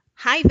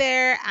Hi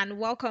there, and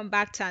welcome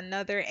back to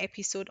another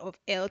episode of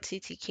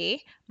LTTK.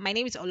 My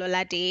name is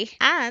Ololade,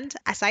 and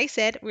as I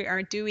said, we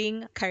are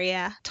doing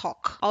career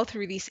talk all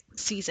through this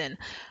season.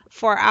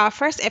 For our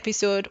first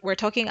episode, we're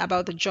talking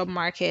about the job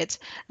market,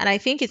 and I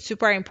think it's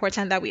super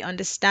important that we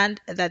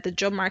understand that the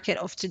job market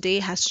of today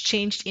has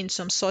changed in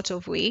some sort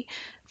of way.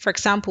 For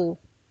example,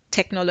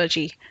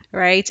 technology,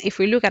 right? If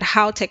we look at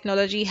how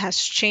technology has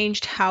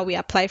changed how we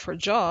apply for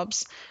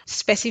jobs,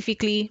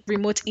 specifically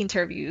remote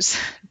interviews.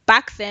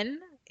 Back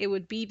then, it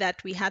would be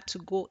that we had to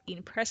go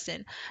in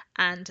person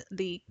and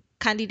the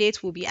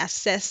candidates will be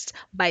assessed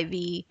by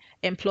the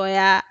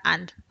employer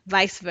and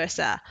vice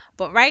versa.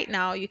 But right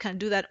now, you can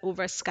do that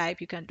over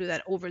Skype, you can do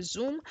that over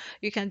Zoom,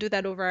 you can do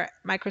that over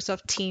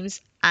Microsoft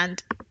Teams,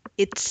 and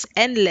it's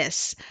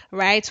endless,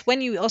 right?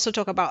 When you also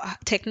talk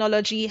about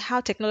technology,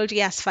 how technology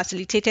has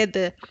facilitated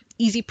the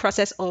easy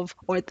process of,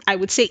 or I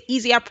would say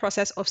easier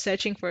process of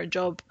searching for a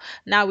job.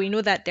 Now we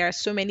know that there are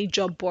so many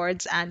job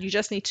boards and you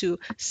just need to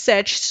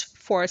search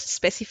for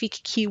specific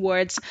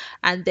keywords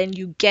and then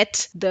you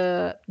get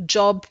the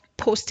job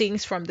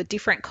postings from the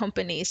different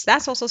companies.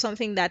 That's also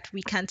something that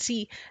we can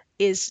see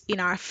is in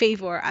our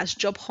favor as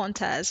job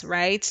hunters,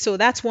 right? So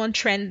that's one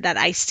trend that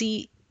I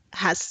see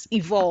has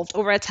evolved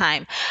over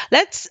time.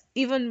 Let's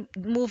even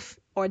move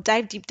or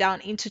dive deep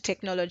down into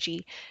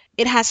technology.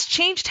 It has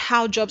changed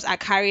how jobs are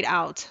carried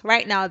out.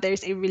 Right now,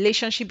 there's a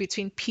relationship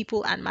between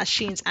people and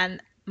machines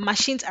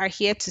are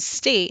here to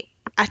stay.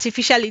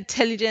 Artificial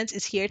intelligence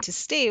is here to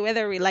stay,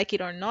 whether we like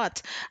it or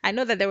not. I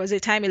know that there was a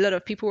time a lot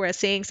of people were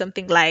saying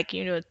something like,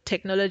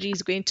 technology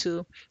is going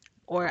to,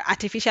 or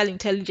artificial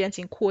intelligence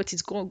in quotes,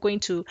 is going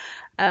to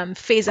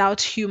phase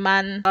out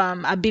human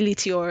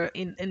ability or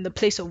in the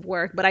place of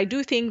work. But I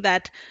do think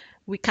that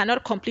we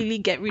cannot completely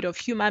get rid of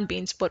human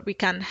beings, but we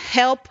can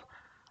help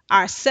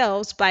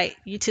ourselves by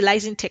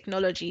utilizing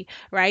technology,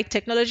 right?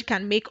 Technology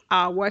can make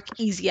our work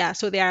easier.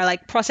 So there are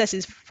like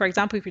processes, for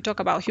example, if you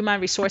talk about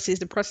human resources,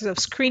 the process of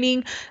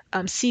screening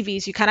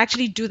CVs, you can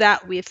actually do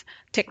that with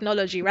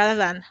technology rather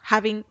than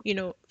having,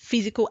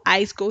 physical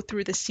eyes go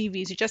through the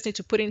CVs. You just need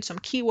to put in some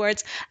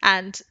keywords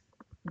and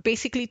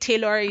basically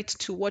tailor it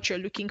to what you're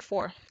looking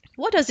for.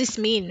 What does this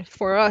mean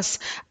for us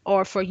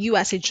or for you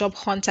as a job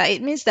hunter?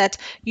 It means that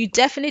you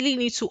definitely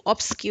need to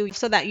upskill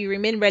so that you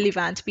remain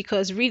relevant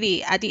because,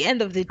 really, at the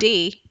end of the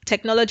day,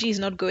 technology is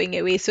not going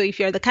away. So, if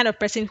you're the kind of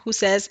person who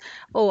says,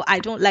 "Oh, I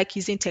don't like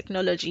using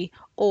technology,"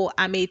 or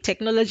 "I'm a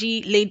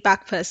technology laid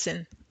back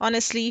person,"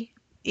 honestly,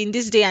 in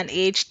this day and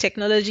age,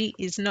 technology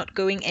is not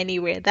going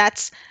anywhere.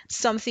 That's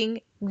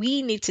something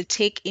we need to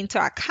take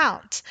into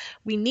account.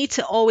 We need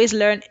to always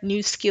learn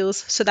new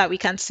skills so that we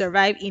can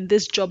survive in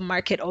this job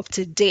market of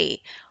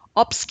today.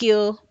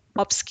 Upskill,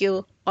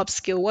 upskill,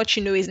 upskill. What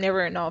you know is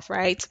never enough,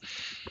 right?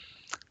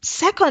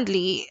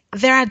 Secondly,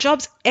 there are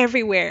jobs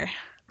everywhere.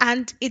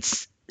 And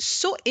it's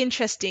so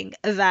interesting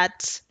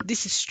that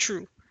this is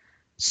true.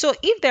 So,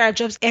 if there are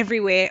jobs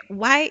everywhere,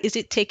 why is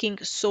it taking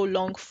so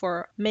long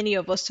for many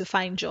of us to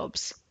find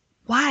jobs?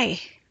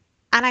 Why?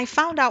 And I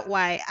found out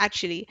why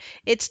actually.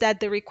 It's that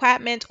the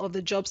requirement of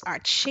the jobs are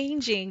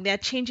changing. They're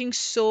changing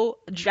so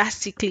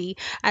drastically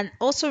and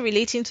also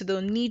relating to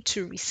the need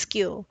to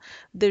reskill,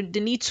 the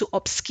need to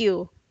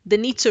upskill, the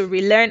need to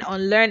relearn,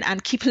 unlearn,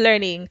 and keep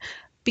learning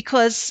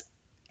because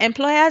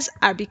employers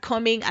are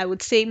becoming, I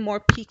would say, more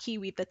picky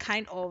with the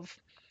kind of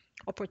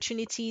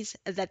opportunities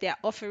that they're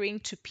offering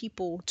to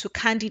people, to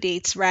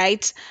candidates,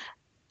 right?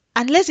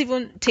 And let's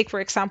even take, for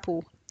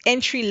example,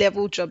 entry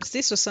level jobs.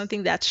 This was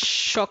something that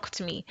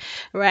shocked me,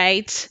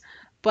 right?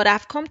 But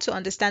I've come to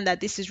understand that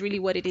this is really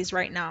what it is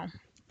right now.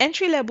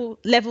 Entry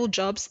level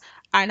jobs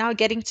are now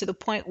getting to the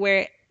point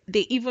where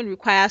they even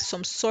require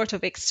some sort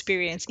of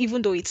experience,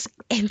 even though it's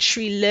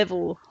entry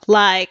level.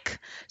 Like,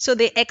 so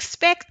they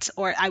expect,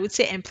 or I would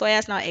say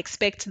employers now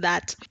expect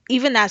that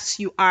even as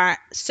you are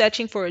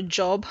searching for a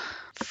job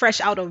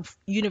fresh out of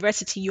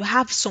university, you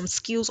have some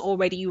skills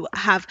already, you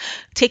have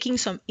taken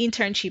some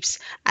internships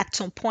at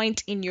some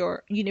point in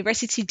your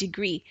university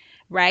degree,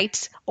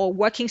 right? Or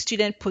working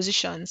student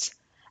positions.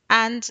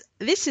 And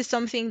this is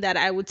something that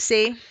I would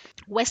say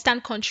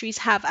Western countries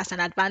have as an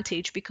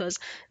advantage because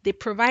they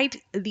provide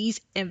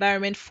these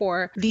environment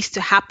for this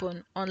to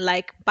happen.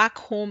 Unlike back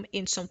home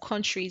in some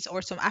countries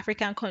or some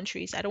African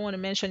countries, I don't want to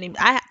mention it.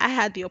 I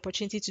had the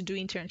opportunity to do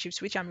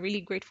internships, which I'm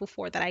really grateful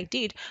for that I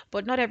did,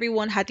 but not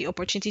everyone had the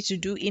opportunity to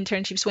do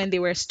internships when they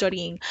were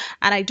studying.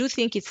 And I do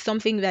think it's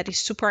something that is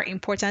super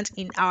important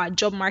in our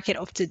job market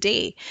of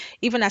today.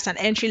 Even as an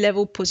entry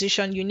level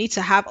position, you need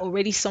to have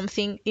already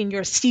something in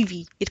your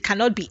CV. It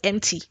cannot be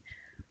empty.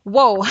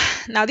 Whoa,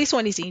 now this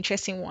one is the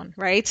interesting one,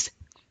 right?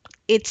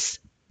 It's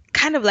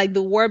kind of like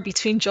the war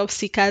between job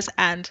seekers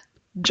and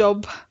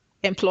job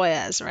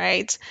employers,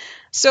 right?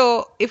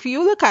 So if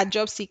you look at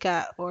job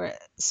seeker or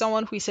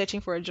someone who is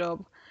searching for a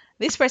job,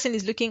 this person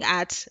is looking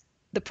at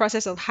the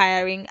process of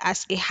hiring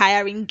as a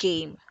hiring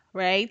game,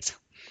 right?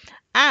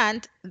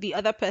 And the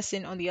other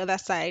person on the other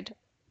side,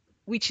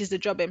 which is the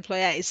job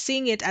employer, is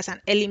seeing it as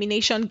an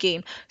elimination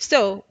game.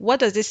 So, what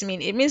does this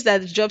mean? It means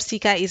that the job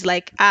seeker is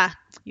like,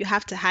 you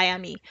have to hire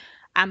me.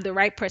 I'm the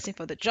right person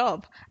for the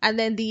job. And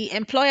then the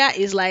employer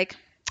is like,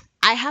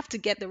 I have to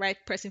get the right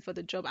person for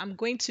the job. I'm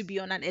going to be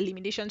on an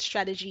elimination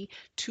strategy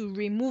to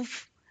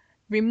remove,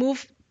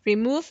 remove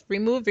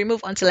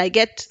until I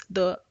get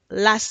the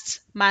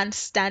last man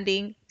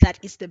standing that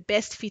is the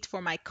best fit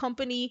for my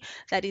company,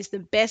 that is the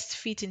best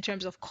fit in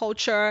terms of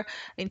culture,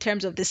 in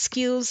terms of the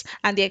skills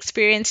and the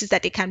experiences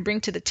that they can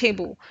bring to the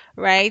table,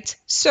 right?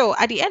 So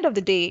at the end of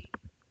the day,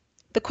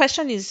 the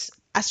question is,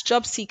 as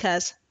job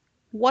seekers,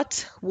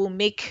 what will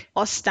make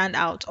us stand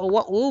out, or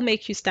what will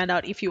make you stand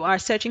out if you are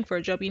searching for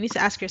a job? You need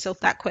to ask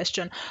yourself that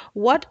question.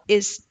 What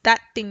is that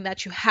thing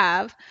that you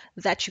have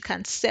that you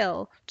can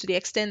sell to the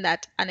extent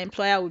that an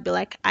employer would be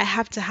like, I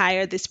have to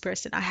hire this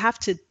person, I have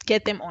to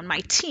get them on my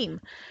team?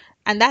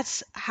 And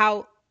that's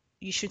how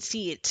you should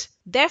see it.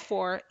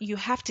 Therefore, you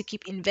have to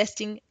keep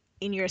investing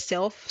in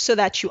yourself so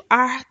that you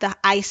are the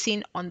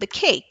icing on the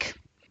cake.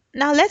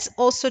 Now, let's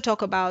also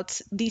talk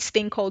about this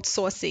thing called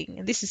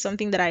sourcing. This is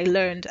something that I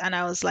learned, and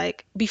I was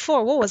like,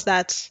 before, what was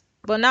that?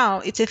 But now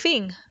it's a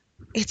thing.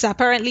 It's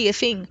apparently a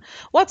thing.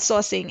 What's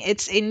sourcing?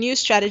 It's a new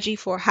strategy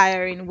for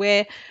hiring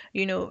where,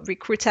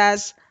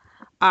 recruiters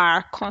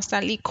are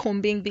constantly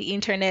combing the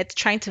internet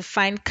trying to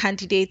find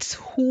candidates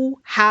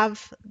who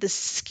have the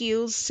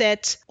skill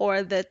set,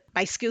 or the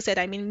by skill set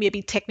I mean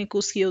maybe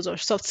technical skills or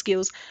soft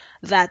skills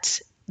that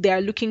they are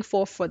looking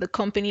for the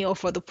company or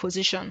for the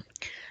position.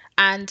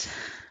 And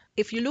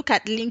if you look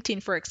at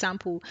LinkedIn, for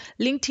example,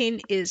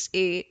 LinkedIn is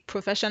a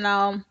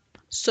professional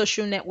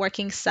social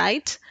networking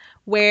site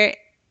where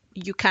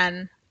you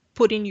can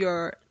put in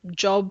your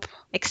job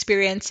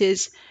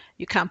experiences,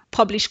 you can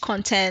publish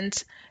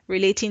content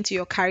relating to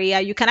your career,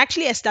 you can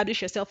actually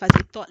establish yourself as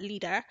a thought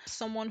leader,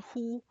 someone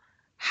who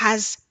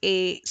has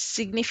a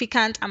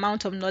significant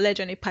amount of knowledge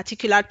on a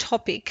particular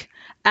topic,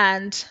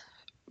 and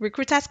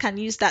recruiters can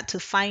use that to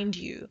find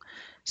you.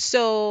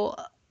 So,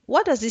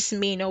 what does this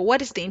mean, or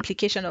what is the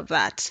implication of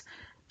that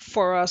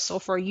for us or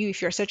for you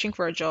if you're searching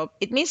for a job?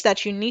 It means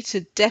that you need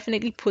to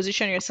definitely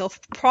position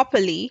yourself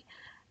properly,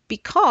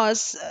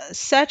 because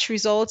search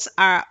results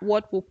are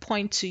what will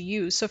point to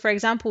you. So, for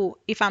example,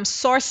 if I'm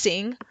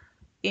sourcing,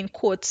 in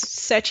quotes,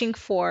 searching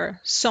for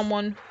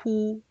someone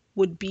who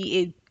would be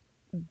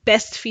a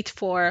best fit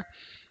for,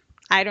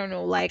 I don't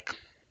know, like,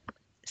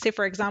 say,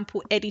 for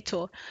example,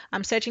 editor,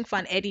 I'm searching for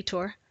an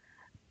editor.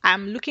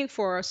 I'm looking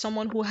for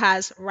someone who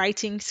has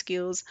writing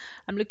skills.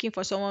 I'm looking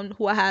for someone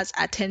who has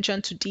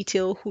attention to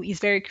detail, who is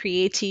very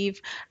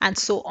creative, and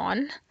so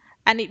on.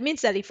 And it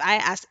means that if I,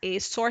 as a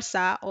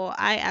sourcer, or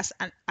I,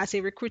 as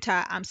a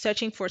recruiter, I'm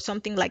searching for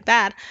something like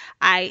that,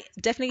 I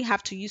definitely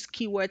have to use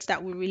keywords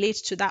that will relate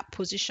to that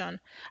position.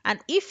 And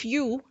if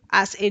you,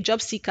 as a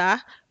job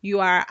seeker, you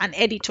are an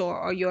editor,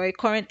 or you're a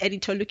current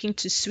editor looking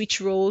to switch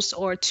roles,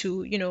 or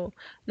to,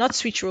 not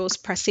switch roles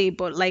per se,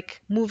 but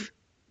like move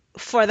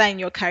further in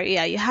your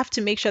career, you have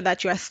to make sure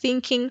that you are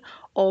thinking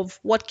of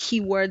what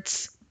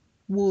keywords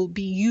will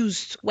be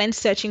used when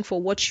searching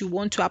for what you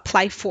want to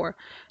apply for.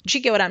 Do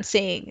you get what I'm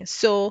saying?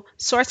 So,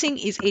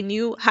 sourcing is a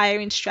new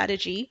hiring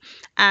strategy,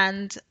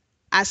 and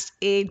as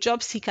a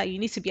job seeker, you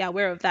need to be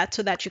aware of that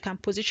so that you can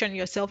position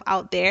yourself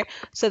out there,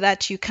 so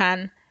that you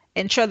can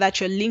ensure that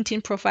your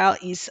LinkedIn profile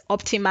is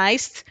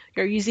optimized,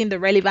 you're using the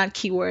relevant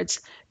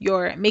keywords,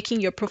 you're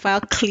making your profile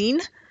clean,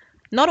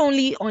 not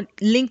only on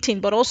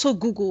LinkedIn, but also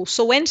Google.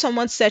 So when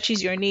someone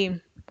searches your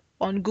name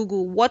on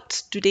Google,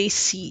 what do they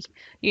see?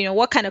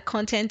 What kind of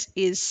content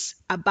is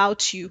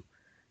about you?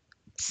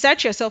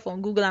 Search yourself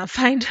on Google and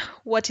find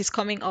what is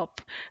coming up,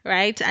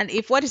 right? And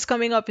if what is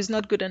coming up is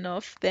not good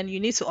enough, then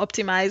you need to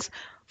optimize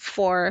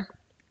for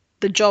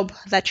the job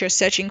that you're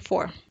searching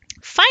for.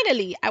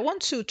 Finally, I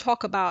want to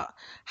talk about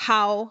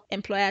how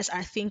employers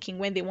are thinking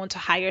when they want to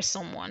hire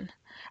someone.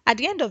 At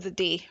the end of the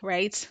day,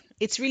 right,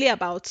 it's really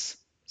about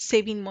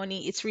saving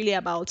money, it's really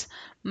about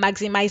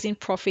maximizing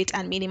profit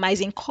and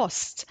minimizing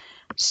costs.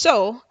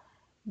 So,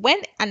 when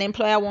an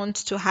employer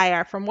wants to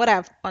hire, from what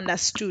I've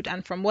understood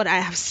and from what I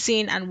have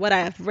seen and what I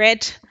have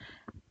read,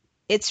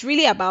 it's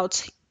really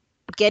about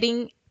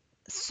getting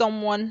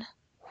someone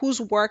whose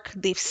work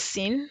they've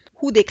seen,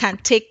 who they can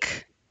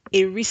take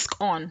a risk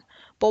on.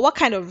 But what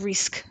kind of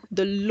risk?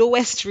 The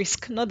lowest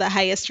risk, not the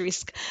highest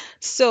risk.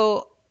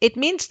 So it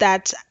means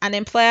that an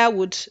employer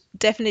would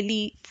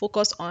definitely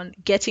focus on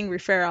getting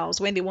referrals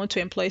when they want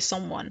to employ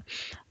someone,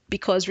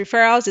 because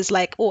referrals is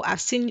like, oh,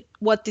 I've seen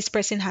what this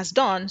person has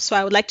done, so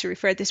I would like to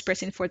refer this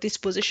person for this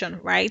position,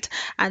 right?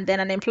 And then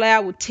an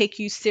employer would take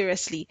you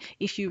seriously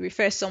if you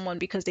refer someone,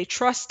 because they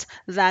trust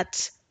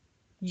that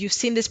you've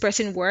seen this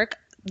person's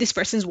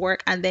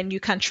work, and then you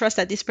can trust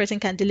that this person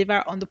can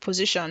deliver on the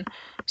position.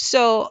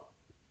 So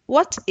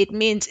what it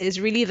means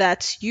is really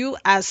that you,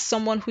 as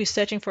someone who is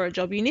searching for a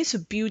job, you need to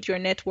build your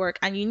network,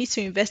 and you need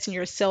to invest in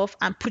yourself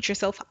and put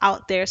yourself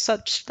out there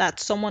such that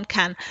someone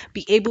can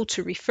be able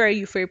to refer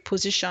you for a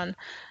position.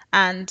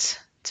 And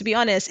to be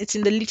honest, it's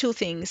in the little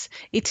things.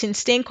 It's in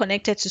staying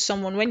connected to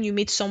someone. When you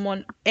meet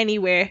someone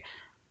anywhere,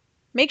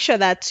 make sure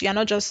that you're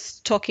not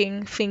just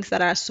talking things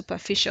that are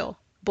superficial,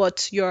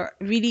 but you're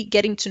really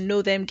getting to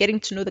know them,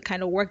 getting to know the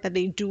kind of work that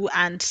they do,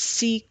 and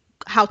see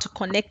how to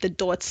connect the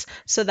dots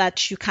so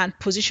that you can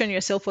position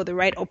yourself for the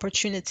right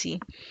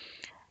opportunity.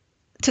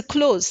 To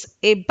close,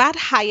 a bad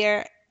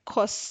hire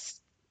costs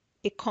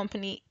a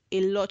company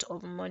a lot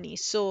of money.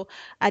 So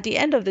at the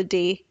end of the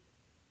day,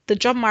 the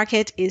job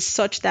market is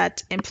such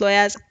that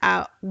employers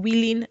are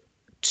willing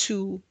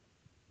to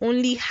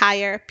only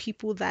hire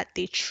people that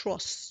they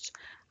trust.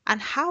 And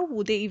how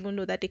would they even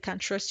know that they can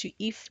trust you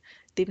if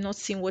they've not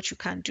seen what you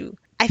can do?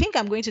 I think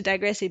I'm going to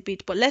digress a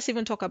bit, but let's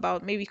even talk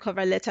about maybe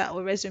cover letter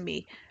or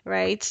resume,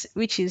 right?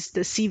 Which is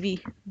the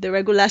CV, the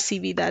regular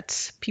CV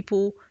that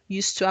people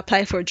use to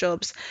apply for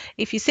jobs.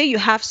 If you say you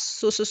have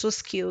so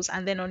skills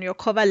and then on your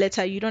cover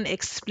letter you don't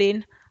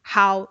explain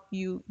how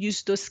you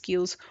use those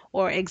skills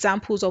or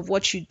examples of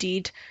what you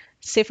did,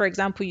 say for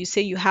example you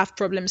say you have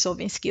problem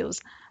solving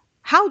skills,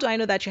 how do I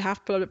know that you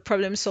have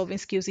problem solving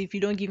skills if you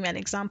don't give me an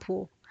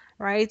example?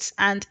 Right.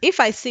 And if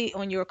I see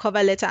on your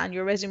cover letter and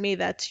your resume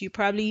that you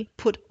probably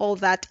put all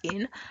that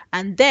in,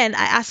 and then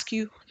I ask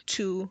you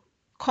to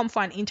come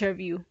for an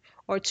interview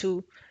or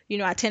to,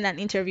 attend an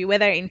interview,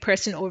 whether in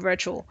person or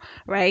virtual,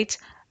 right?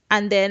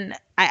 And then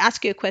I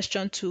ask you a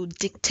question to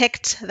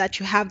detect that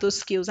you have those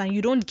skills and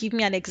you don't give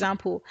me an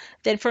example,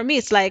 then for me,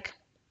 it's like,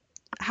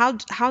 how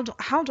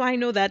do I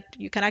know that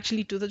you can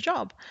actually do the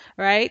job,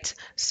 right?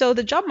 So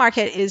the job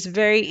market is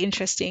very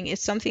interesting.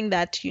 It's something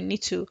that you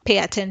need to pay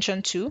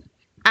attention to.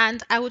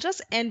 And I will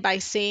just end by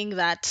saying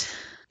that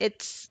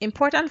it's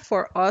important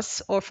for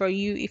us or for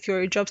you, if you're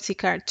a job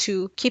seeker,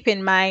 to keep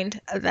in mind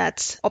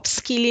that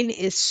upskilling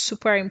is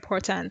super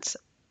important.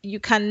 You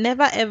can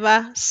never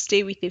ever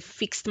stay with a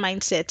fixed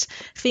mindset,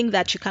 think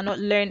that you cannot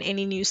learn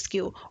any new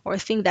skill or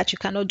think that you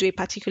cannot do a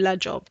particular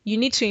job. You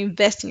need to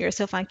invest in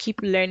yourself and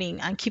keep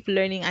learning and keep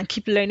learning and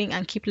keep learning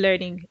and keep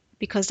learning,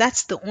 because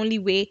that's the only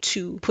way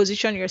to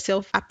position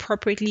yourself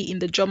appropriately in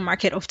the job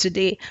market of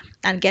today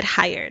and get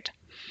hired.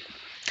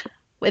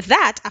 With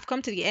that, I've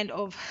come to the end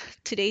of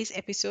today's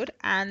episode.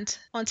 And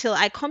until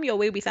I come your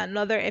way with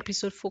another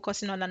episode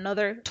focusing on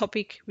another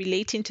topic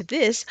relating to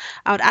this,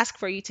 I would ask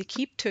for you to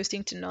keep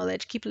toasting to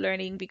knowledge, keep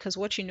learning, because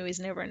what you know is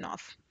never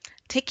enough.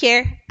 Take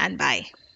care and bye.